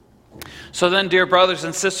So then, dear brothers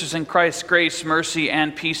and sisters in Christ, grace, mercy,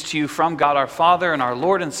 and peace to you from God our Father and our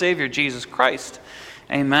Lord and Savior, Jesus Christ.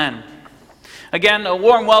 Amen. Again, a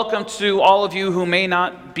warm welcome to all of you who may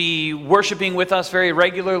not be worshiping with us very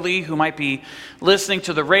regularly, who might be listening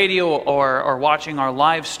to the radio or watching our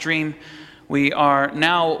live stream. We are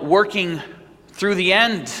now working through the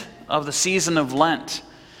end of the season of Lent.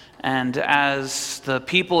 And as the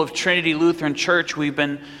people of Trinity Lutheran Church, we've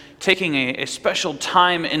been taking a special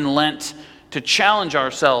time in Lent to challenge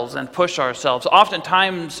ourselves and push ourselves.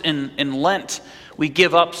 Oftentimes in Lent, we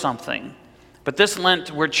give up something. But this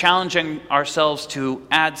Lent, we're challenging ourselves to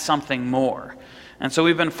add something more. And so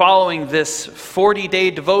we've been following this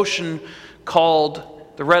 40-day devotion called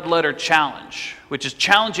the Red Letter Challenge, which is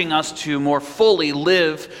challenging us to more fully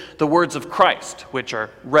live the words of Christ, which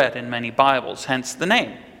are read in many Bibles, hence the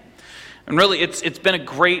name. And really, it's been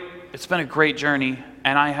a great journey,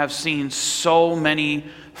 and I have seen so many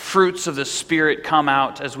fruits of the Spirit come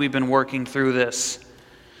out as we've been working through this.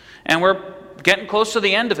 And we're getting close to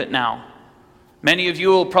the end of it now. Many of you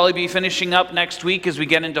will probably be finishing up next week as we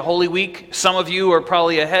get into Holy Week. Some of you are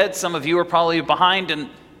probably ahead, some of you are probably behind, and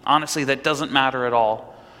honestly, that doesn't matter at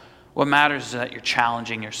all. What matters is that you're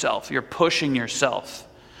challenging yourself, you're pushing yourself.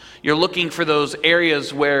 You're looking for those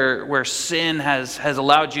areas where sin has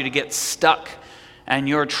allowed you to get stuck, and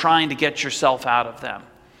you're trying to get yourself out of them.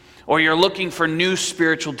 Or you're looking for new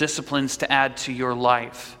spiritual disciplines to add to your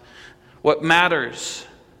life. What matters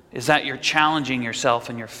is that you're challenging yourself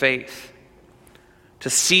in your faith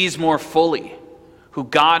to seize more fully who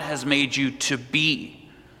God has made you to be.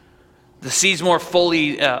 To seize more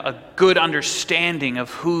fully a good understanding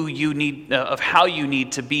of who you need, of how you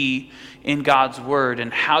need to be in God's Word,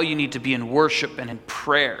 and how you need to be in worship and in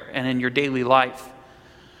prayer and in your daily life.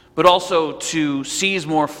 But also to seize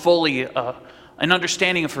more fully an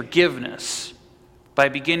understanding of forgiveness by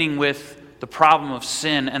beginning with the problem of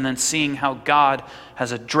sin and then seeing how God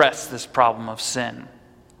has addressed this problem of sin.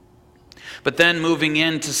 But then moving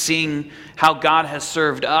into seeing how God has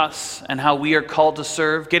served us and how we are called to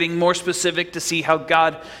serve, getting more specific to see how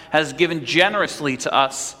God has given generously to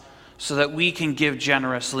us so that we can give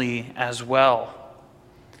generously as well.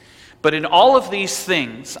 But in all of these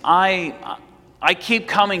things, I keep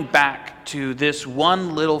coming back to this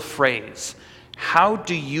one little phrase. How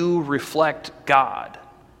do you reflect God?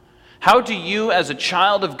 How do you, as a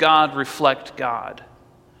child of God, reflect God?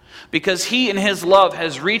 Because He, in His love,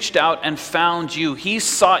 has reached out and found you. He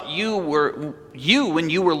sought you when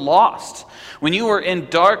you were lost. When you were in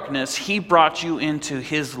darkness, He brought you into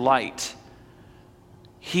His light.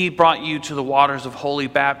 He brought you to the waters of holy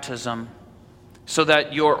baptism so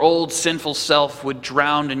that your old sinful self would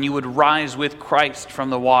drown and you would rise with Christ from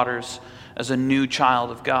the waters as a new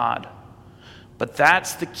child of God. But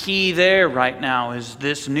that's the key there right now, is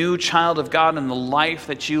this new child of God and the life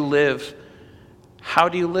that you live. How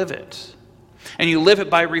do you live it? And you live it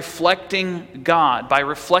by reflecting God, by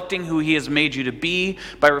reflecting who He has made you to be,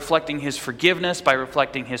 by reflecting His forgiveness, by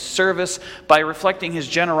reflecting His service, by reflecting His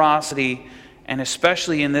generosity, and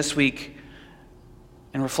especially in this week,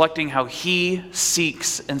 in reflecting how He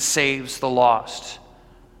seeks and saves the lost.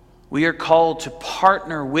 We are called to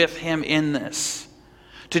partner with Him in this,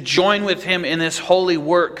 to join with Him in this holy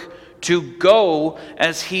work, to go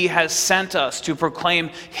as He has sent us to proclaim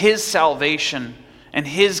His salvation and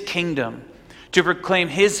His kingdom, to proclaim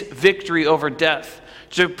His victory over death,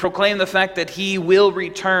 to proclaim the fact that He will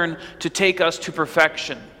return to take us to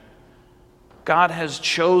perfection. God has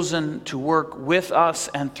chosen to work with us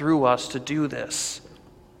and through us to do this.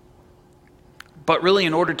 But really,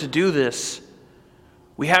 in order to do this,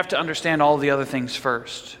 we have to understand all the other things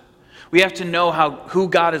first. We have to know who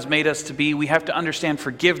God has made us to be. We have to understand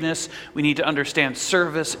forgiveness. We need to understand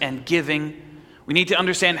service and giving. We need to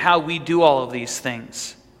understand how we do all of these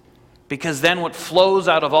things. Because then what flows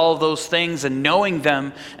out of all of those things and knowing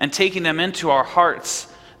them and taking them into our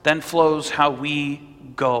hearts, then flows how we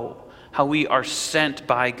go, how we are sent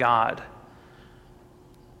by God.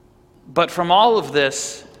 But from all of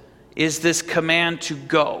this is this command to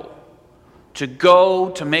go,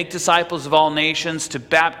 to make disciples of all nations, to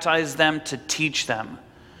baptize them, to teach them.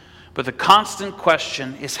 But the constant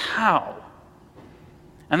question is how?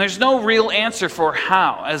 And there's no real answer for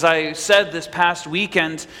how. As I said this past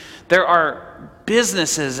weekend, there are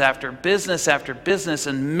businesses after business after business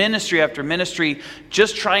and ministry after ministry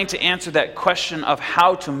just trying to answer that question of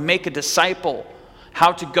how to make a disciple,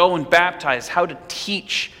 how to go and baptize, how to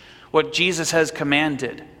teach what Jesus has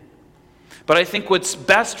commanded. But I think what's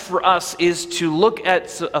best for us is to look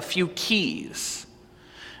at a few keys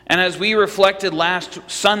And as we reflected last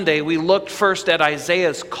Sunday, we looked first at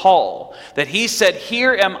Isaiah's call, that he said,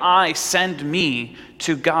 "Here am I, send me,"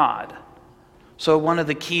 to God. So one of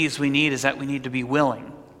the keys we need is that we need to be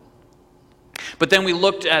willing. But then we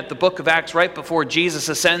looked at the book of Acts right before Jesus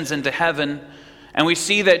ascends into heaven, and we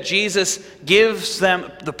see that Jesus gives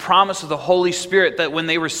them the promise of the Holy Spirit, that when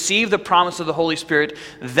they receive the promise of the Holy Spirit,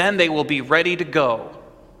 then they will be ready to go.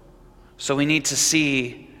 So we need to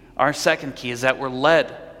see our second key is that we're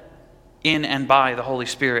led in and by the Holy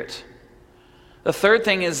Spirit. The third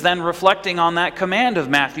thing is then reflecting on that command of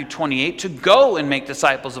Matthew 28 to go and make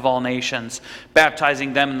disciples of all nations,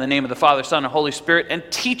 baptizing them in the name of the Father, Son, and Holy Spirit, and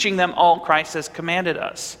teaching them all Christ has commanded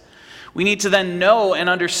us. We need to then know and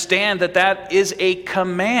understand that that is a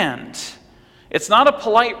command. It's not a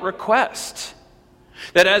polite request.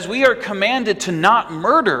 That as we are commanded to not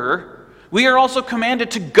murder, we are also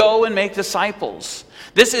commanded to go and make disciples.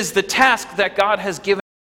 This is the task that God has given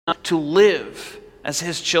us to live as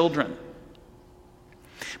His children.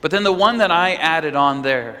 But then the one that I added on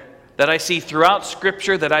there, that I see throughout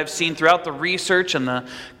Scripture, that I've seen throughout the research and the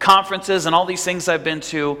conferences and all these things I've been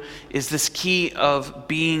to, is this key of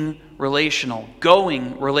being relational,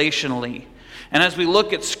 going relationally. And as we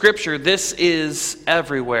look at Scripture, this is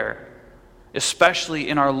everywhere, especially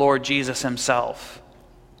in our Lord Jesus Himself.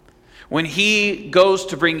 When He goes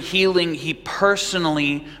to bring healing, He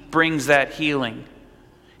personally brings that healing.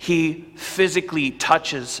 He physically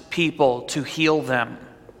touches people to heal them.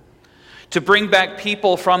 To bring back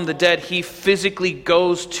people from the dead, He physically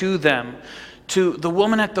goes to them. To the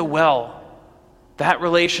woman at the well, that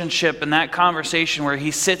relationship and that conversation where He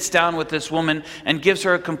sits down with this woman and gives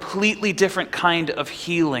her a completely different kind of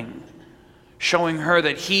healing, showing her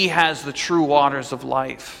that He has the true waters of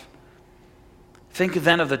life. Think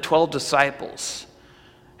then of the 12 disciples,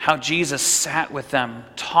 how Jesus sat with them,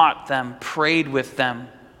 taught them, prayed with them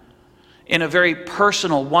in a very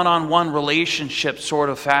personal, one-on-one relationship sort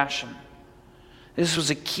of fashion. This was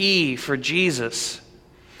a key for Jesus.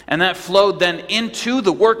 And that flowed then into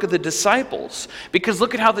the work of the disciples. Because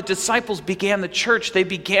look at how the disciples began the church. They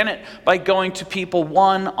began it by going to people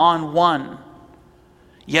one-on-one.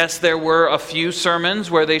 Yes, there were a few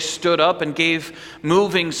sermons where they stood up and gave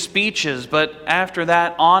moving speeches. But after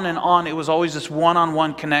that, on and on, it was always this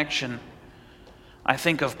one-on-one connection. I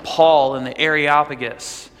think of Paul in the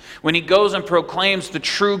Areopagus, when he goes and proclaims the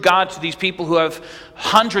true God to these people who have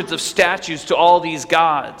hundreds of statues to all these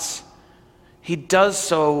gods. He does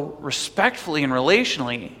so respectfully and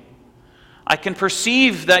relationally. I can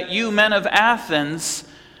perceive that you men of Athens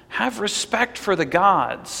have respect for the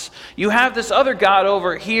gods. You have this other God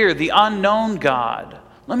over here, the unknown God.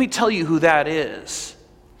 Let me tell you who that is.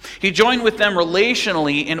 He joined with them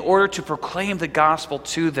relationally in order to proclaim the gospel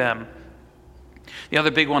to them. The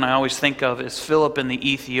other big one I always think of is Philip and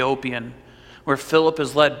the Ethiopian, where Philip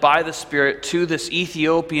is led by the Spirit to this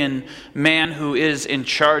Ethiopian man who is in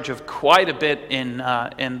charge of quite a bit in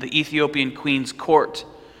the Ethiopian queen's court.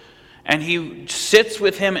 And he sits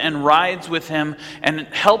with him and rides with him and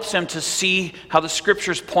helps him to see how the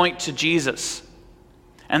Scriptures point to Jesus.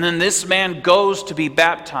 And then this man goes to be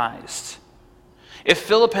baptized. If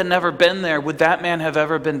Philip had never been there, would that man have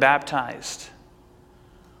ever been baptized?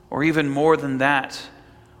 Or even more than that,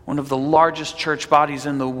 one of the largest church bodies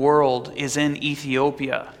in the world is in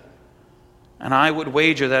Ethiopia. And I would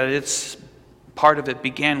wager that part of it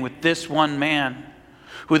began with this one man,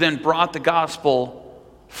 who then brought the gospel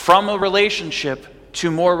from a relationship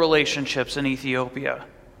to more relationships in Ethiopia.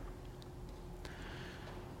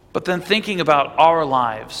 But then thinking about our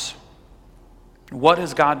lives, what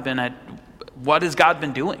has God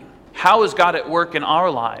been doing? How is God at work in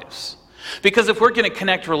our lives? Because if we're going to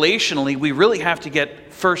connect relationally, we really have to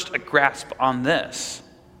get first a grasp on this.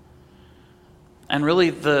 And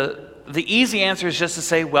really the easy answer is just to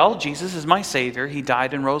say, well, Jesus is my Savior. He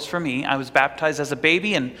died and rose for me. I was baptized as a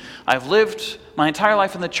baby, and I've lived my entire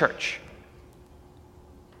life in the church.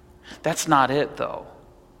 That's not it, though.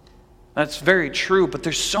 That's very true, but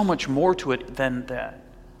there's so much more to it than that.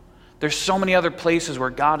 There's so many other places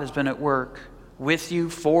where God has been at work with you,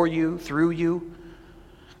 for you, through you.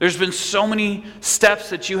 There's been so many steps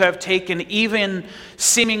that you have taken, even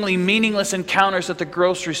seemingly meaningless encounters at the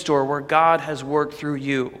grocery store where God has worked through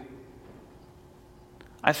you.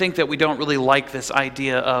 I think that we don't really like this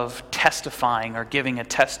idea of testifying or giving a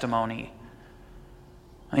testimony.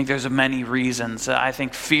 I think there's many reasons. I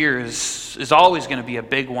think fear is always going to be a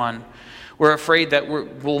big one. We're afraid that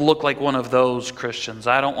we'll look like one of those Christians.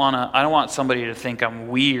 I don't want somebody to think I'm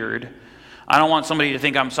weird. I don't want somebody to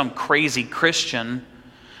think I'm some crazy Christian.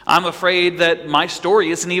 I'm afraid that my story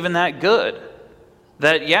isn't even that good.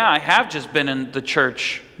 that, yeah, I have just been in the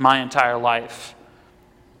church my entire life.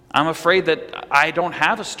 I'm afraid that I don't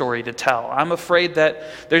have a story to tell. I'm afraid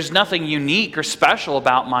that there's nothing unique or special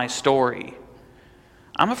about my story.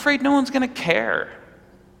 I'm afraid no one's going to care.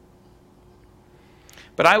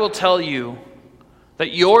 But I will tell you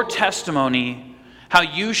that your testimony, how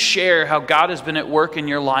you share how God has been at work in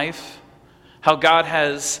your life, how God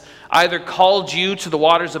has either called you to the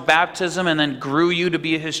waters of baptism and then grew you to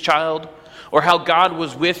be his child, or how God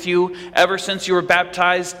was with you ever since you were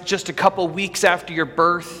baptized just a couple weeks after your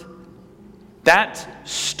birth. That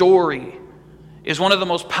story is one of the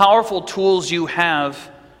most powerful tools you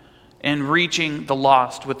have in reaching the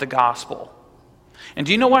lost with the gospel. And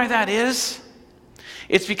do you know why that is?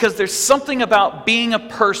 It's because there's something about being a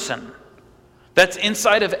person that's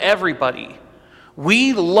inside of everybody.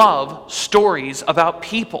 We love stories about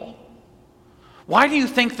people. Why do you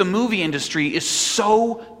think the movie industry is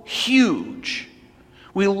so huge?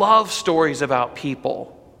 We love stories about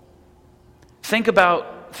people. Think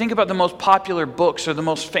about the most popular books or the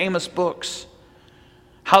most famous books.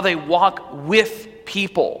 How they walk with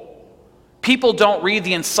people. People don't read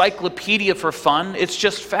the encyclopedia for fun. It's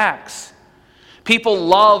just facts. People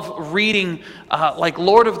love reading like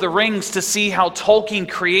Lord of the Rings to see how Tolkien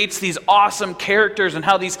creates these awesome characters and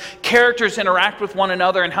how these characters interact with one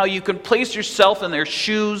another and how you can place yourself in their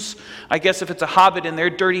shoes. I guess if it's a hobbit, in their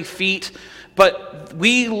dirty feet. But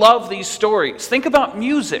we love these stories. Think about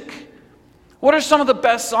music. What are some of the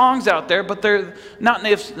best songs out there? But they're not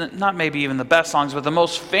maybe even the best songs, but the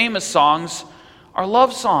most famous songs are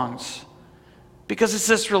love songs. Because it's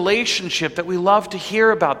this relationship that we love to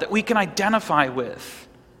hear about, that we can identify with.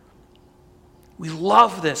 We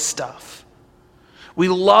love this stuff. We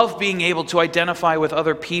love being able to identify with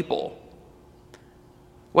other people.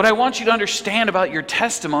 What I want you to understand about your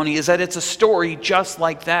testimony is that it's a story just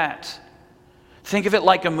like that. Think of it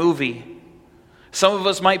like a movie. Some of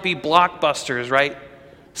us might be blockbusters, right?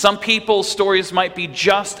 Some people's stories might be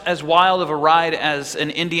just as wild of a ride as an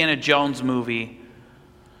Indiana Jones movie.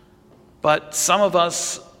 But some of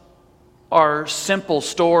us are simple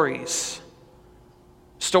stories.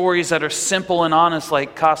 Stories that are simple and honest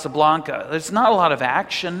like Casablanca. There's not a lot of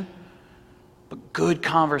action, but good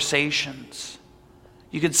conversations.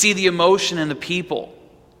 You can see the emotion in the people.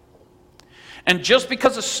 And just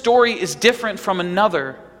because a story is different from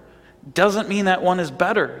another doesn't mean that one is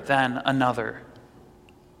better than another.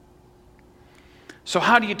 So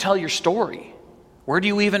how do you tell your story? Where do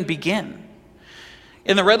you even begin?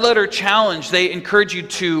 In the Red Letter Challenge, they encourage you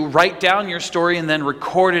to write down your story and then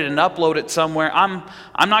record it and upload it somewhere. I'm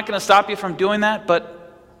not going to stop you from doing that,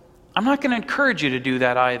 but I'm not going to encourage you to do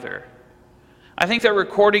that either. I think that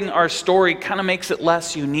recording our story kind of makes it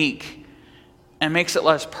less unique and makes it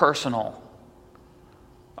less personal.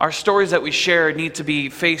 Our stories that we share need to be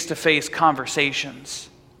face-to-face conversations.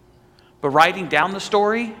 But writing down the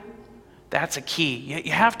story, that's a key.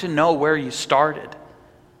 You have to know where you started.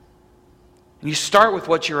 And you start with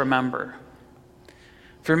what you remember.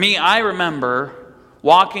 For me, I remember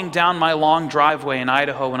walking down my long driveway in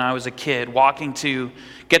Idaho when I was a kid, walking to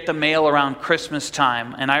get the mail around Christmas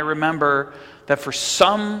time. And I remember that for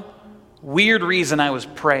some weird reason I was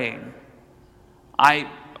praying. I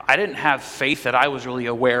didn't have faith that I was really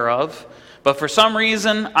aware of, but for some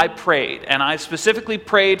reason I prayed. And I specifically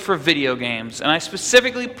prayed for video games. And I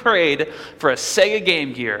specifically prayed for a Sega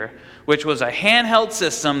Game Gear, which was a handheld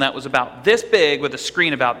system that was about this big with a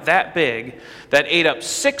screen about that big that ate up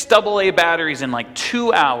 6 AA batteries in like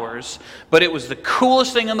 2 hours. But it was the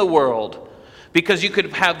coolest thing in the world because you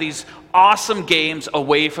could have these awesome games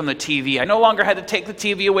away from the TV. I no longer had to take the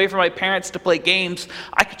TV away from my parents to play games.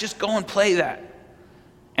 I could just go and play that.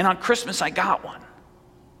 And on Christmas, I got one.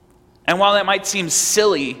 And while that might seem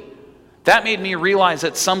silly, that made me realize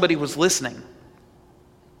that somebody was listening.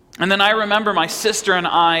 And then I remember my sister and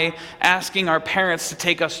I asking our parents to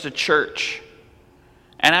take us to church.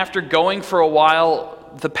 And after going for a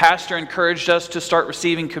while, the pastor encouraged us to start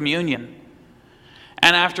receiving communion.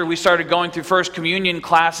 And after we started going through First Communion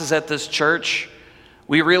classes at this church,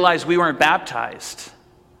 we realized we weren't baptized.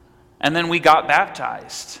 And then we got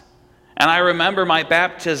baptized. And I remember my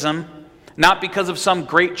baptism, not because of some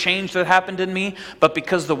great change that happened in me, but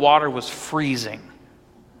because the water was freezing.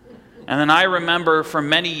 And then I remember for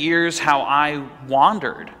many years how I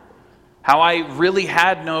wandered, how I really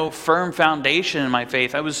had no firm foundation in my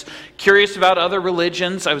faith. I was curious about other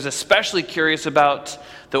religions. I was especially curious about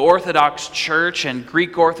the Orthodox Church and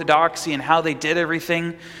Greek Orthodoxy and how they did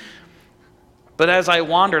everything. But as I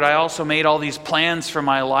wandered, I also made all these plans for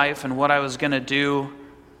my life and what I was going to do,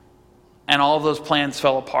 and all of those plans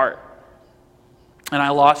fell apart. And I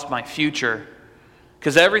lost my future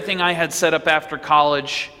Because everything I had set up after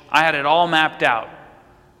college, I had it all mapped out,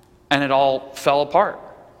 and it all fell apart.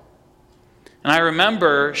 And I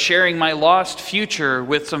remember sharing my lost future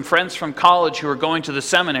with some friends from college who were going to the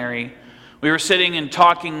seminary. We were sitting and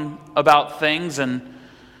talking about things and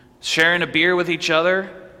sharing a beer with each other.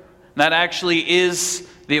 That actually is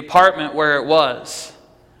the apartment where it was.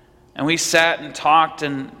 And we sat and talked,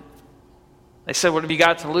 and they said, "What have you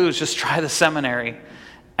got to lose? Just try the seminary."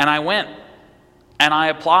 And I went, and I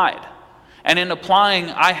applied. And in applying,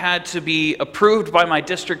 I had to be approved by my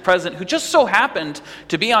district president, who just so happened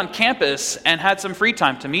to be on campus and had some free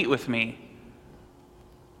time to meet with me.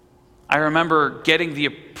 I remember getting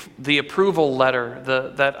the approval letter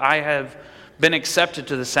that I have been accepted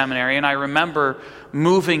to the seminary, and I remember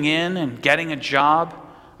moving in and getting a job.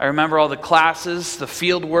 I remember all the classes, the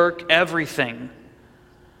field work, everything.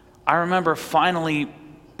 I remember finally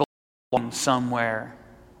belonging somewhere.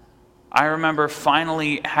 I remember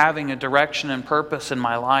finally having a direction and purpose in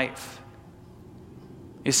my life.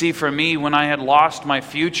 You see, for me, when I had lost my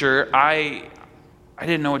future, I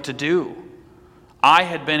didn't know what to do. I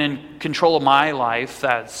had been in control of my life,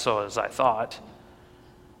 that's so as I thought.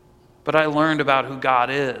 But I learned about who God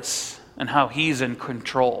is and how He's in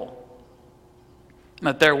control.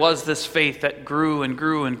 That there was this faith that grew and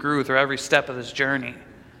grew and grew through every step of this journey.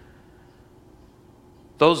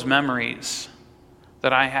 Those memories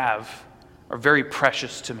that I have are very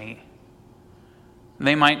precious to me.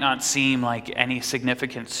 They might not seem like any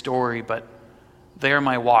significant story, but they're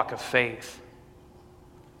my walk of faith.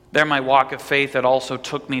 They're my walk of faith that also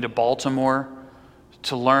took me to Baltimore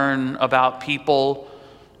to learn about people,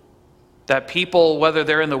 whether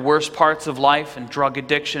they're in the worst parts of life and drug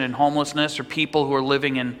addiction and homelessness, or people who are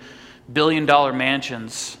living in billion-dollar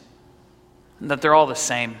mansions, that they're all the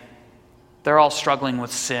same. They're all struggling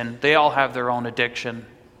with sin. They all have their own addiction.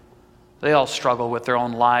 They all struggle with their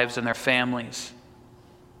own lives and their families.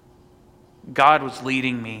 God was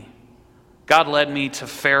leading me. God led me to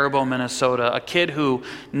Faribault, Minnesota. A kid who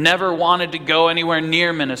never wanted to go anywhere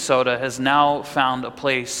near Minnesota has now found a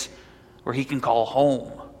place where he can call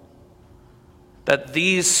home. That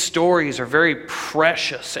these stories are very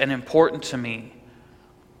precious and important to me.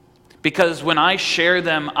 Because when I share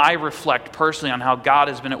them, I reflect personally on how God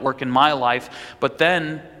has been at work in my life. But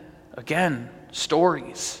then, again,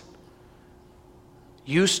 stories.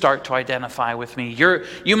 You start to identify with me.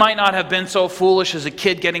 You might not have been so foolish as a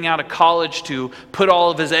kid getting out of college to put all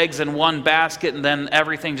of his eggs in one basket and then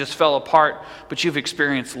everything just fell apart. But you've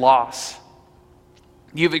experienced loss.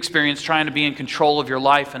 You've experienced trying to be in control of your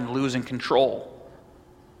life and losing control.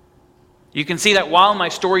 You can see that while my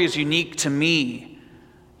story is unique to me,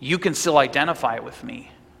 you can still identify with me.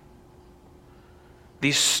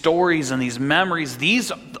 These stories and these memories,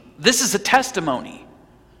 this is a testimony.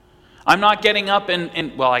 I'm not getting up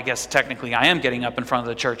well, I guess technically I am getting up in front of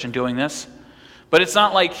the church and doing this, but it's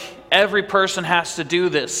not like every person has to do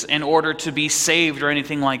this in order to be saved or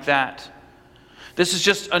anything like that. This is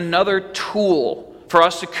just another tool for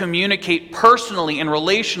us to communicate personally and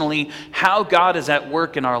relationally how God is at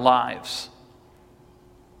work in our lives.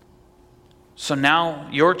 So now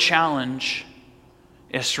your challenge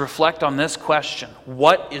is to reflect on this question.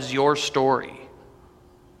 What is your story?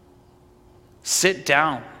 Sit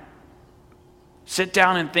down. Sit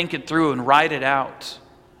down and think it through and write it out.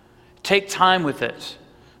 Take time with it.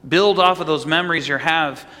 Build off of those memories you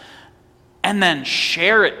have, and then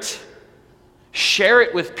share it. Share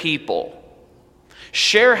it with people.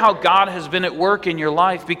 Share how God has been at work in your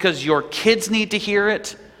life, because your kids need to hear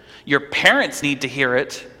it. Your parents need to hear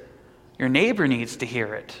it. Your neighbor needs to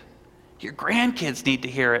hear it. Your grandkids need to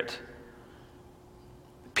hear it.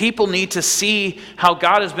 People need to see how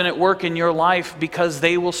God has been at work in your life, because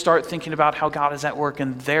they will start thinking about how God is at work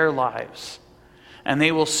in their lives. And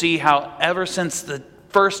they will see how ever since the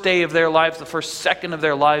first day of their lives, the first second of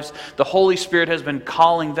their lives, the Holy Spirit has been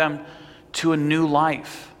calling them to a new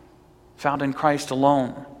life found in Christ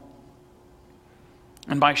alone.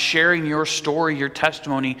 And by sharing your story, your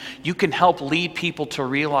testimony, you can help lead people to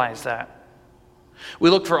realize that. We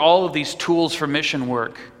look for all of these tools for mission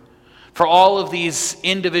work, for all of these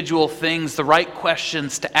individual things, the right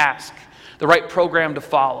questions to ask, the right program to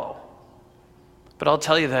follow. But I'll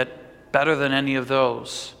tell you that better than any of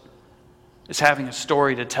those is having a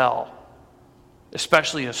story to tell,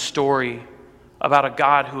 especially a story about a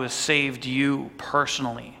God who has saved you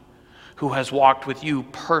personally, who has walked with you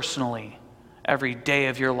personally every day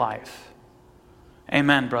of your life.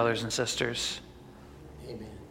 Amen, brothers and sisters.